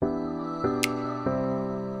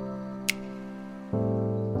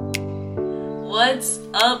What's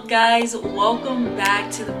up, guys? Welcome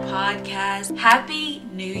back to the podcast. Happy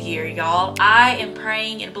New Year, y'all. I am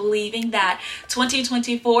praying and believing that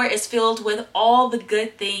 2024 is filled with all the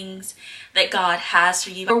good things that God has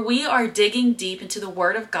for you. We are digging deep into the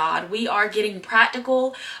Word of God. We are getting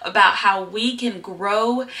practical about how we can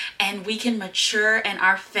grow and we can mature in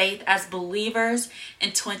our faith as believers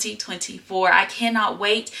in 2024. I cannot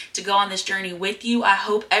wait to go on this journey with you. I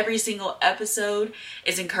hope every single episode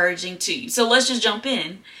is encouraging to you. So let's just jump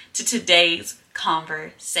in to today's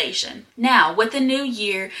conversation. Now, with the new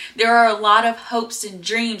year, there are a lot of hopes and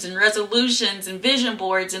dreams and resolutions and vision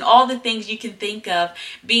boards and all the things you can think of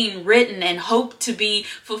being written and hope to be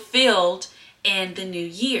fulfilled in the new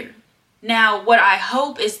year. Now, what I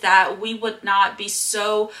hope is that we would not be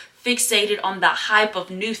so fixated on the hype of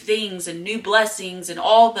new things and new blessings and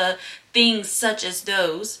all the things such as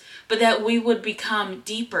those, but that we would become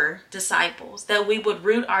deeper disciples, that we would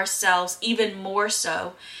root ourselves even more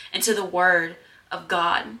so into the Word of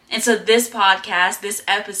God. And so this podcast, this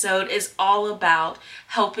episode is all about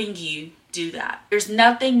helping you do that. There's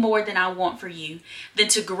nothing more than I want for you than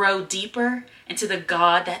to grow deeper into the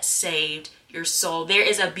God that saved your soul. There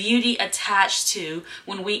is a beauty attached to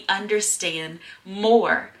when we understand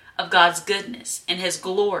more of God's goodness and His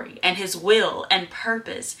glory and His will and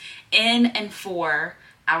purpose in and for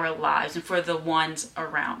our lives and for the ones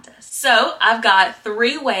around us. So I've got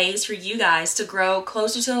 3 ways for you guys to grow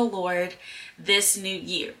closer to the Lord this new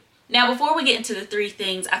year. Now, before we get into the 3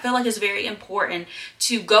 things, I feel like it's very important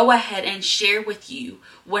to go ahead and share with you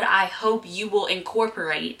what I hope you will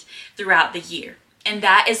incorporate throughout the year. And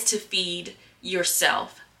that is to feed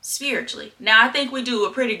yourself spiritually. Now, I think we do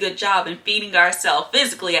a pretty good job in feeding ourselves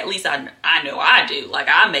physically. At least I know I do. Like,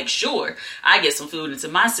 I make sure I get some food into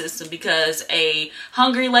my system, because a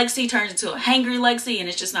hungry Lexi turns into a hangry Lexi, and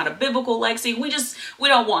it's just not a biblical Lexi. We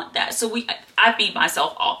don't want that. So I feed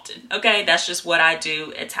myself often. Okay, that's just what I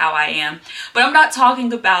do. It's how I am. But I'm not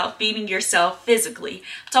talking about feeding yourself physically.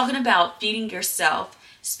 I'm talking about feeding yourself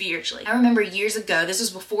spiritually. I remember years ago, this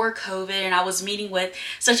was before COVID, and I was meeting with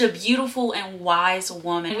such a beautiful and wise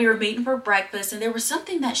woman. We were meeting for breakfast, and there was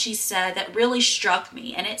something that she said that really struck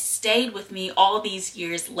me, and it stayed with me all these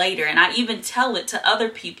years later. And I even tell it to other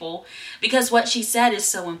people because what she said is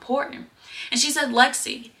so important. And she said,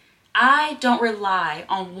 "Lexi, I don't rely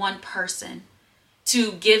on one person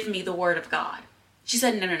to give me the Word of God." She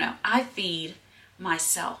said, no, I feed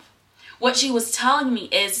myself. What she was telling me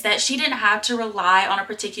is that she didn't have to rely on a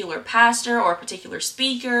particular pastor or a particular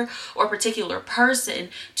speaker or a particular person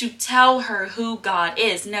to tell her who God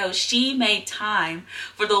is. No, she made time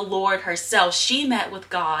for the Lord herself. She met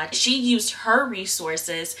with God. She used her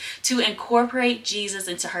resources to incorporate Jesus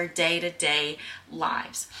into her day-to-day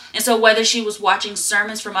lives. And so whether she was watching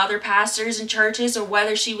sermons from other pastors and churches, or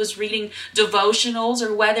whether she was reading devotionals,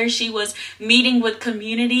 or whether she was meeting with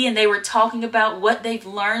community and they were talking about what they've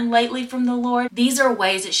learned lately from the Lord, these are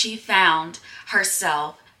ways that she found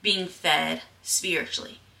herself being fed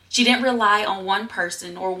spiritually. She didn't rely on one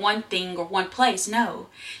person or one thing or one place. No,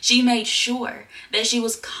 she made sure that she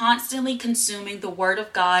was constantly consuming the Word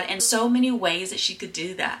of God in so many ways that she could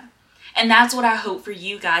do that. And that's what I hope for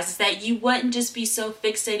you guys, is that you wouldn't just be so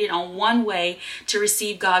fixated on one way to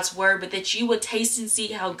receive God's Word, but that you would taste and see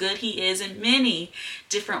how good He is in many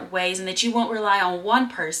different ways, and that you won't rely on one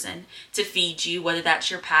person to feed you, whether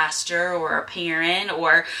that's your pastor or a parent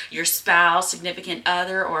or your spouse, significant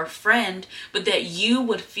other, or a friend, but that you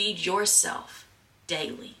would feed yourself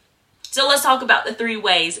daily. So let's talk about the 3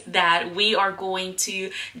 ways that we are going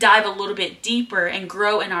to dive a little bit deeper and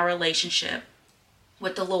grow in our relationship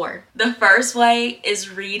with the Lord. The first way is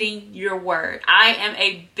reading your Word. I am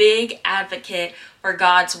a big advocate for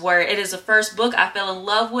God's Word. It is the first book I fell in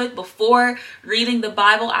love with. Before reading the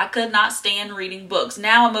Bible, I could not stand reading books.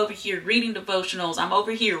 Now I'm over here reading devotionals. I'm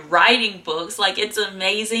over here writing books. Like, it's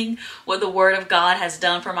amazing what the Word of God has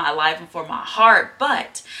done for my life and for my heart.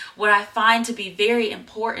 But what I find to be very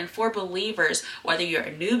important for believers, whether you're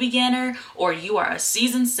a new beginner or you are a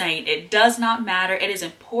seasoned saint, it does not matter. It is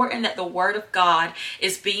important that the Word of God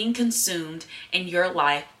is being consumed in your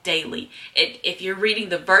life daily. If you're reading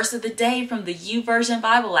the verse of the day from the YouVersion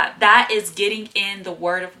Bible app, that is getting in the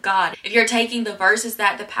Word of God. If you're taking the verses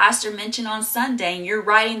that the pastor mentioned on Sunday and you're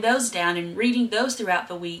writing those down and reading those throughout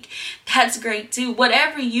the week, that's great too.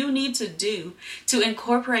 Whatever you need to do to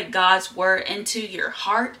incorporate God's Word into your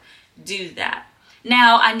heart, do that.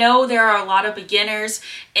 Now, I know there are a lot of beginners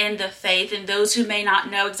in the faith and those who may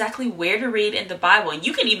not know exactly where to read in the Bible. And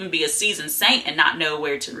you can even be a seasoned saint and not know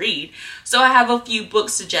where to read. So I have a few book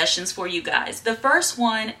suggestions for you guys. The first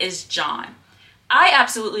one is John. I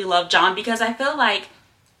absolutely love John because I feel like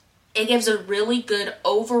it gives a really good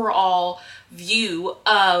overall view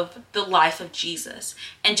of the life of Jesus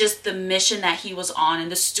and just the mission that he was on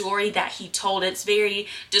and the story that he told. It's very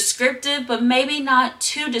descriptive, but maybe not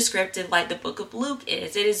too descriptive like the book of Luke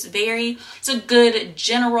is. It's a good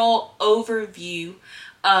general overview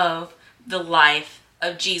of the life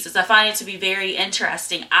of Jesus. I find it to be very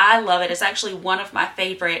interesting. I love it. It's actually one of my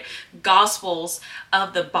favorite gospels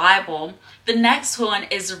of the Bible. The next one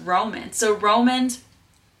is Romans. So Romans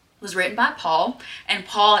was written by Paul, and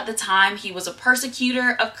Paul at the time, he was a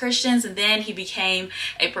persecutor of Christians, and then he became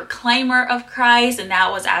a proclaimer of Christ, and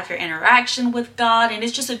that was after interaction with God. And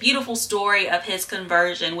it's just a beautiful story of his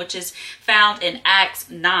conversion, which is found in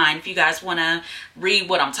Acts 9. If you guys want to read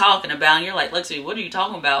what I'm talking about and you're like, Lexi, what are you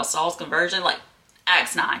talking about? Saul's conversion? Like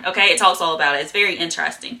Acts 9, okay? It talks all about it. It's very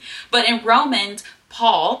interesting. But in Romans,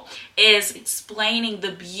 Paul is explaining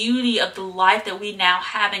the beauty of the life that we now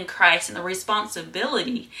have in Christ and the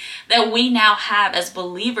responsibility that we now have as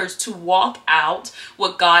believers to walk out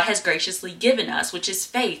what God has graciously given us, which is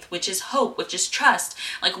faith, which is hope, which is trust.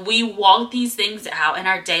 Like, we walk these things out in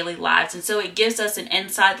our daily lives. And so it gives us an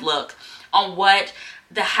inside look on what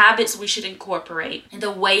the habits we should incorporate and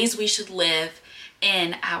the ways we should live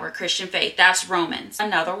in our Christian faith. That's Romans.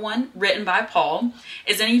 Another one written by Paul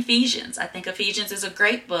is in Ephesians. I think Ephesians is a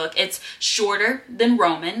great book. It's shorter than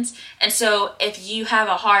Romans. And so if you have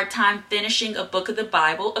a hard time finishing a book of the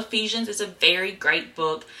Bible, Ephesians is a very great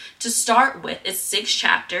book to start with. It's 6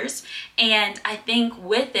 chapters. And I think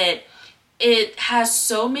with it, it has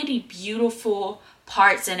so many beautiful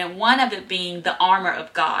parts in it. One of it being the armor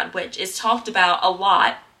of God, which is talked about a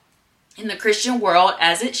lot in the Christian world,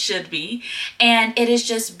 as it should be. And it is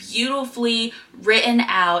just beautifully written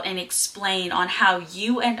out and explained on how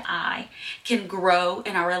you and I can grow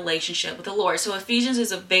in our relationship with the Lord. So Ephesians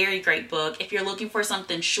is a very great book if you're looking for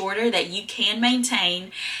something shorter that you can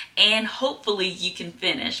maintain and hopefully you can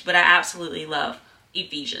finish. But I absolutely love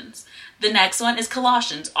Ephesians. The next one is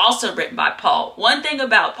Colossians, also written by Paul. One thing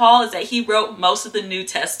about Paul is that he wrote most of the New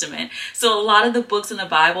Testament. So a lot of the books in the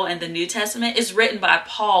Bible and the New Testament is written by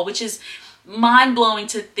Paul, which is mind-blowing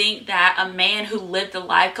to think that a man who lived a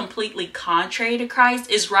life completely contrary to Christ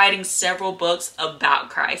is writing several books about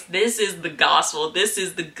Christ. This is the gospel. This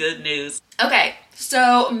is the good news. Okay,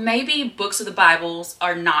 so maybe books of the Bibles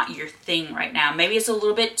are not your thing right now. Maybe it's a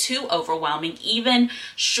little bit too overwhelming, even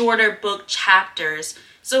shorter book chapters.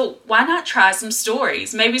 So why not try some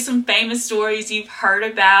stories? Maybe some famous stories you've heard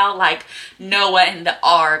about, like Noah and the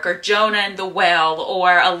ark, or Jonah and the well,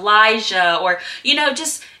 or Elijah, or,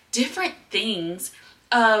 just different things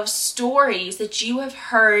of stories that you have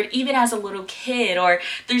heard even as a little kid or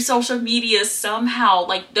through social media somehow.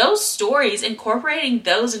 Like those stories, incorporating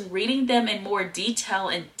those and reading them in more detail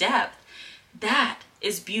and depth, that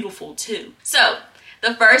is beautiful too. So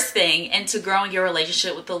the first thing into growing your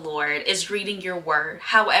relationship with the Lord is reading your word.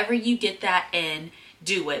 However you get that in,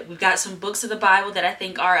 do it. We've got some books of the Bible that I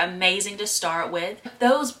think are amazing to start with. If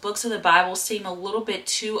those books of the Bible seem a little bit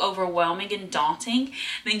too overwhelming and daunting,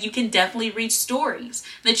 then you can definitely read stories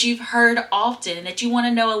that you've heard often that you want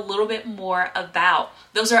to know a little bit more about.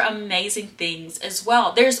 Those are amazing things as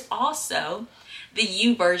well. There's also the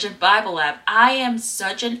YouVersion Bible app. I am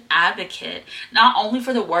such an advocate, not only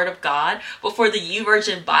for the Word of God, but for the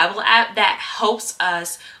YouVersion Bible app that helps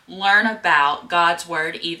us learn about God's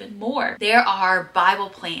Word even more. There are Bible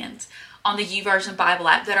plans on the YouVersion Bible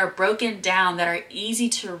app that are broken down, that are easy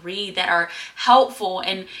to read, that are helpful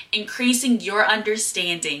in increasing your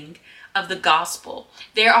understanding of the gospel.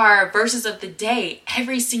 There are verses of the day.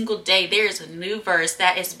 Every single day there is a new verse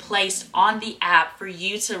that is placed on the app for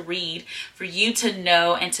you to read, for you to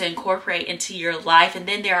know and to incorporate into your life. And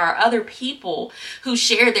then there are other people who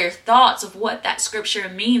share their thoughts of what that scripture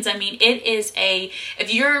means. I mean,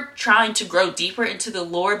 if you're trying to grow deeper into the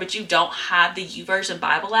Lord but you don't have the YouVersion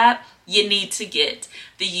Bible app, you need to get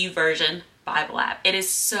the YouVersion Bible app. It is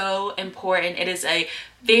so important. It is a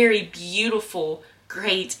very beautiful,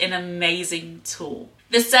 great and amazing tool.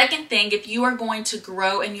 The second thing, if you are going to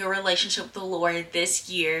grow in your relationship with the Lord this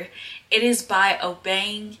year, it is by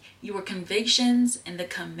obeying your convictions and the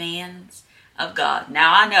commands of God.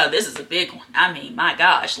 Now, I know this is a big one. I mean, my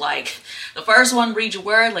gosh, like the first one, read your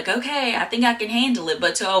word, like, okay, I think I can handle it.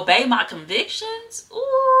 But to obey my convictions,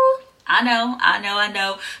 ooh, I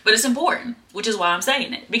know, but it's important, which is why I'm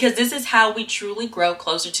saying it, because this is how we truly grow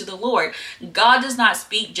closer to the Lord. God does not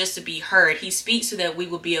speak just to be heard. He speaks so that we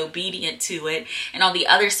will be obedient to it. And on the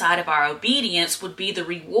other side of our obedience would be the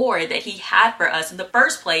reward that he had for us in the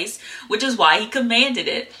first place, which is why he commanded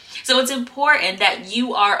it. So it's important that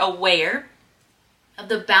you are aware of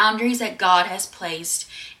the boundaries that God has placed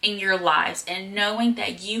in your lives, and knowing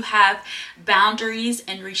that you have boundaries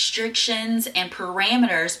and restrictions and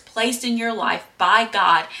parameters placed in your life by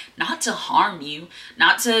God, not to harm you,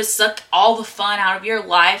 not to suck all the fun out of your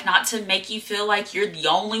life, not to make you feel like you're the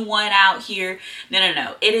only one out here.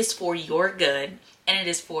 No. It is for your good. And it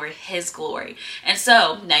is for his glory. And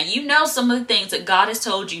so now you know some of the things that God has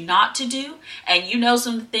told you not to do, and you know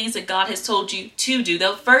some of the things that God has told you to do.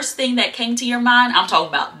 The first thing that came to your mind, I'm talking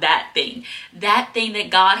about that thing that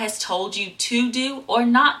God has told you to do or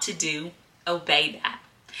not to do. Obey that.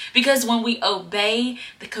 Because when we obey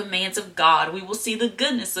the commands of God, we will see the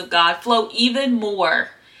goodness of God flow even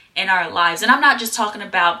more in our lives. And I'm not just talking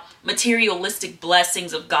about materialistic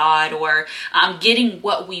blessings of God or getting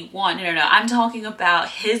what we want. No. I'm talking about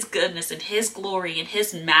his goodness and his glory and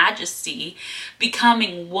his majesty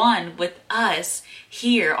becoming one with us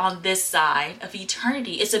here on this side of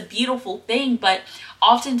eternity. It's a beautiful thing, but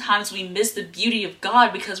oftentimes we miss the beauty of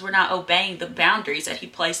God because we're not obeying the boundaries that he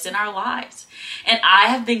placed in our lives. And I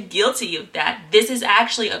have been guilty of that. This is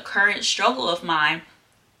actually a current struggle of mine,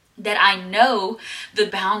 that I know the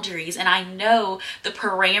boundaries and I know the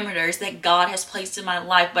parameters that God has placed in my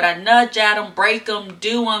life, but I nudge at them, break them,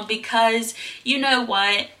 do them, because you know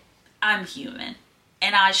what? I'm human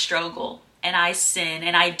and I struggle and I sin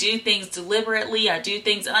and I do things deliberately. I do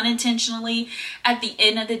things unintentionally. At the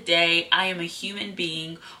end of the day, I am a human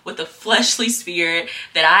being with a fleshly spirit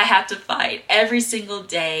that I have to fight every single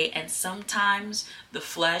day. And sometimes the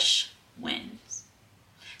flesh wins.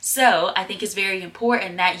 So I think it's very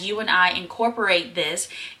important that you and I incorporate this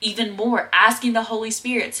even more, asking the Holy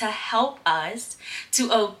Spirit to help us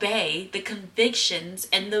to obey the convictions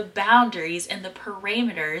and the boundaries and the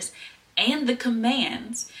parameters and the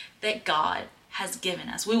commands that God has given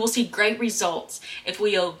us. We will see great results if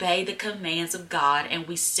we obey the commands of God and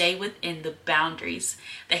we stay within the boundaries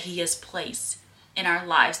that he has placed in our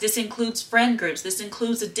lives. This includes friend groups. This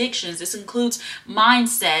includes addictions. This includes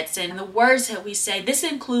mindsets and the words that we say. This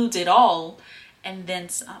includes it all and then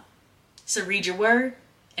some. So read your word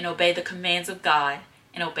and obey the commands of God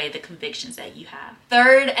and obey the convictions that you have.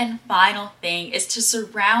 Third and final thing is to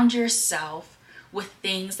surround yourself with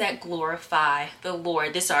things that glorify the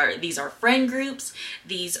Lord. These are friend groups.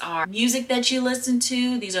 These are music that you listen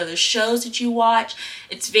to. These are the shows that you watch.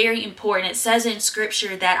 It's very important. It says in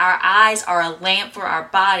scripture that our eyes are a lamp for our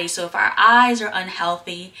body. So if our eyes are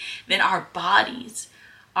unhealthy, then our bodies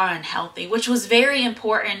are unhealthy, which was very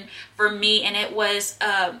important for me. And it was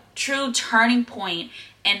a true turning point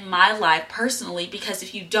in my life personally, because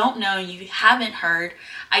if you don't know and you haven't heard,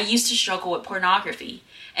 I used to struggle with pornography.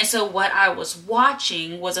 And so what I was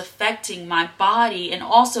watching was affecting my body and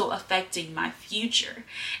also affecting my future.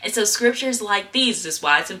 And so scriptures like these, this is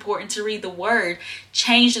why it's important to read the word,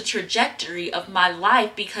 changed the trajectory of my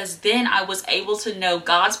life, because then I was able to know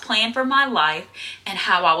God's plan for my life and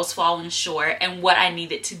how I was falling short and what I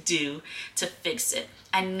needed to do to fix it.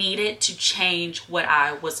 I needed to change what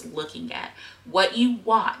I was looking at. What you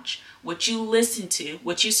watch, what you listen to,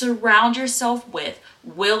 what you surround yourself with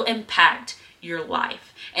will impact your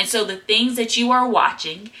life. And so the things that you are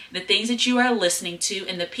watching, the things that you are listening to,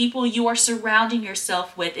 and the people you are surrounding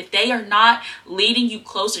yourself with, if they are not leading you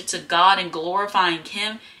closer to God and glorifying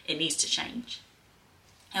him, it needs to change.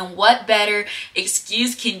 And what better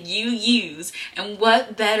excuse can you use, and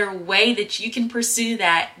what better way that you can pursue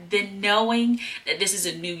that than knowing that this is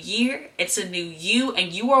a new year, it's a new you,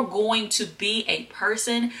 and you are going to be a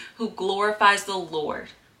person who glorifies the Lord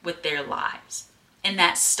with their lives. And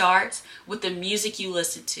that starts with the music you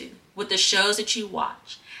listen to, with the shows that you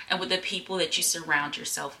watch, and with the people that you surround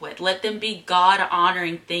yourself with. Let them be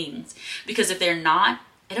God-honoring things, because if they're not,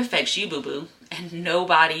 it affects you, boo-boo, and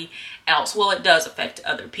nobody else. Well, it does affect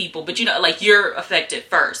other people, but like you're affected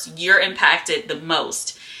first. You're impacted the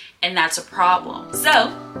most, and that's a problem. So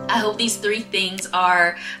I hope these 3 things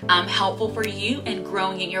are helpful for you in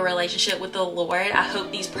growing in your relationship with the Lord. I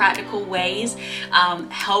hope these practical ways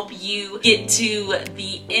help you get to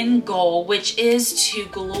the end goal, which is to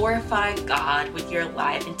glorify God with your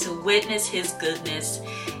life and to witness his goodness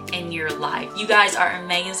in your life. You guys are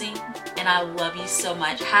amazing, and I love you so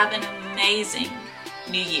much. Have an amazing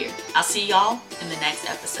new year. I'll see y'all in the next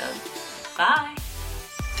episode. Bye.